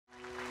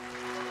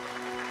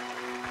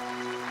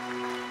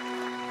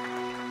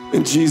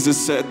And Jesus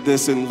said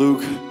this in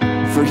Luke,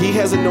 "For he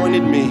has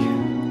anointed me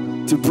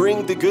to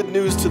bring the good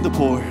news to the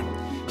poor.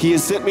 He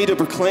has sent me to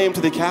proclaim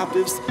to the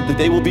captives that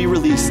they will be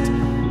released,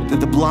 that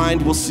the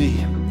blind will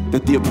see,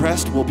 that the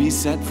oppressed will be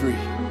set free."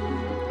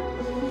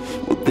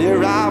 Well,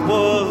 there I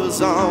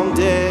was on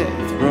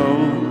death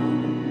row,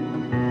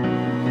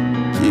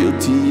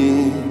 guilty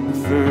in the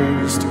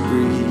first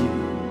degree,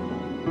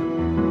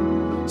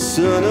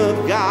 Son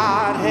of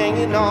God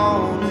hanging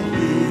on a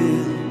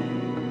hill,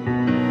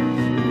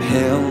 and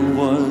hell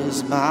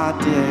was my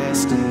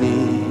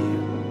destiny.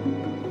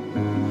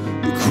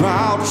 The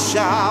crowd was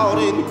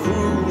shouting,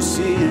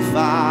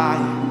 "Crucify."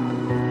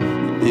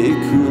 It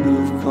could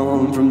have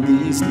come from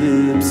these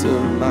lips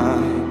of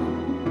mine.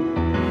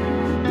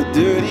 The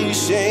dirty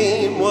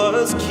shame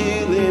was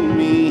killing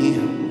me.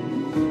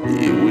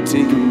 It would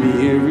take a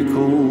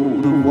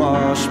miracle to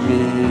wash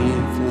me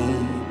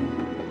clean.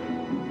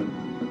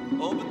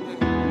 Oh, but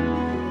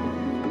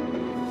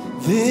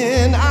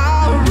then I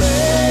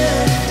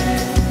read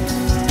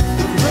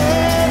the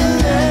red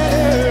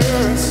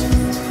letters,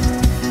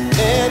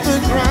 and the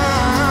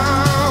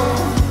ground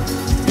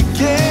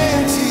began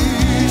to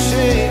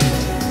shake.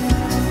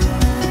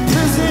 The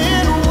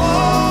prison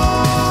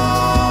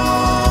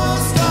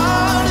walls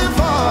started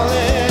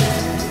falling,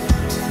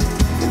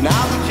 and I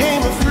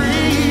became a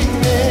free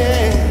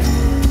man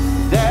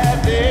that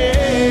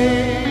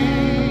day.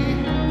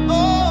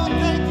 Oh,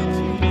 thank you,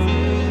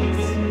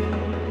 Jesus.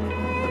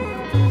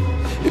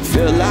 It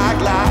felt like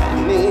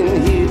lightning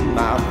hit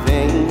my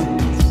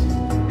veins.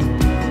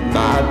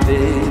 My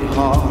dead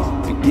heart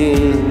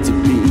began to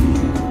beat.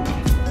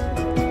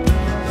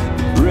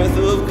 The breath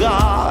of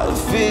God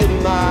filled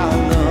my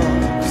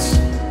lungs,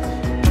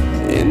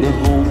 and the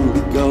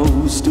Holy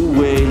Ghost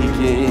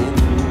awakened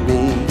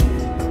me.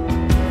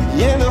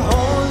 Yeah, the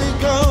Holy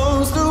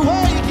Ghost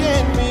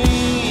awakened me.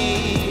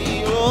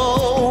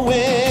 Oh,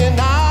 when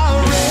I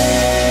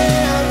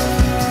read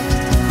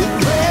the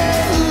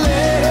red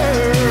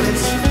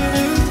letters,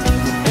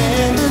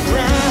 and the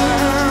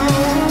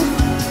ground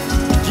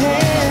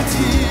began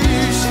to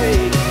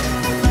shake.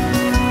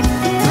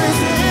 The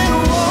prison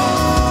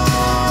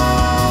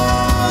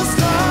walls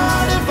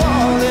started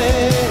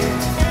falling,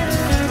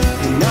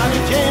 and I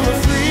became a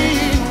free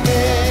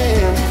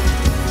man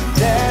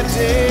that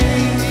day.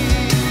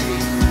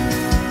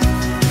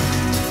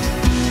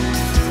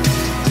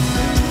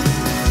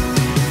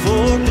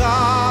 For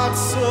God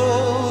so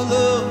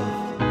loved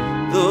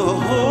the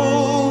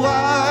whole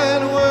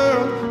wide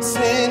world,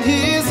 sent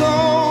his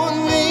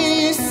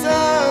only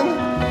Son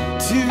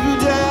to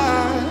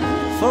die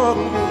for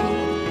me.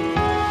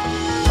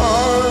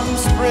 Arms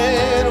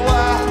spread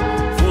wide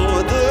for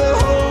the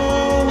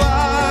whole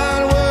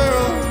wide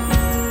world.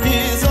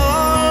 His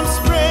arms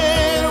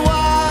spread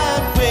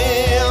wide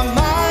where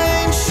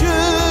mine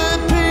should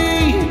be.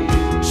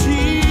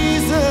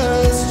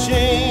 Jesus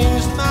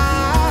changed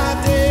my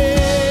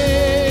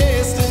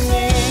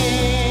destiny.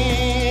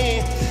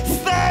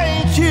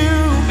 Thank you,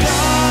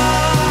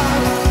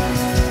 God,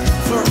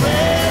 for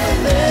red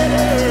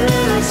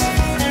letters,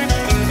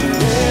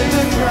 and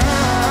the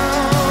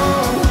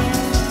ground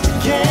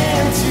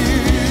began to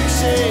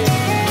shake.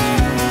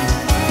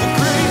 The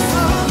grace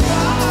of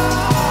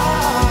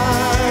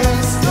God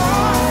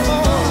started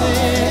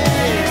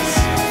falling,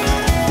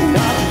 and I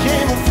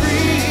became a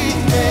free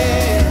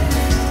man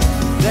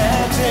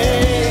that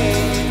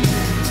day.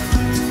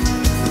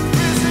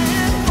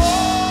 Prison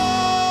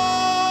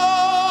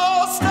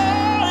walls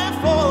started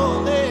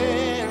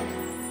falling,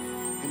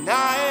 and I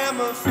am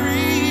a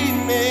free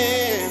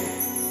man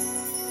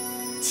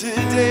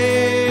today.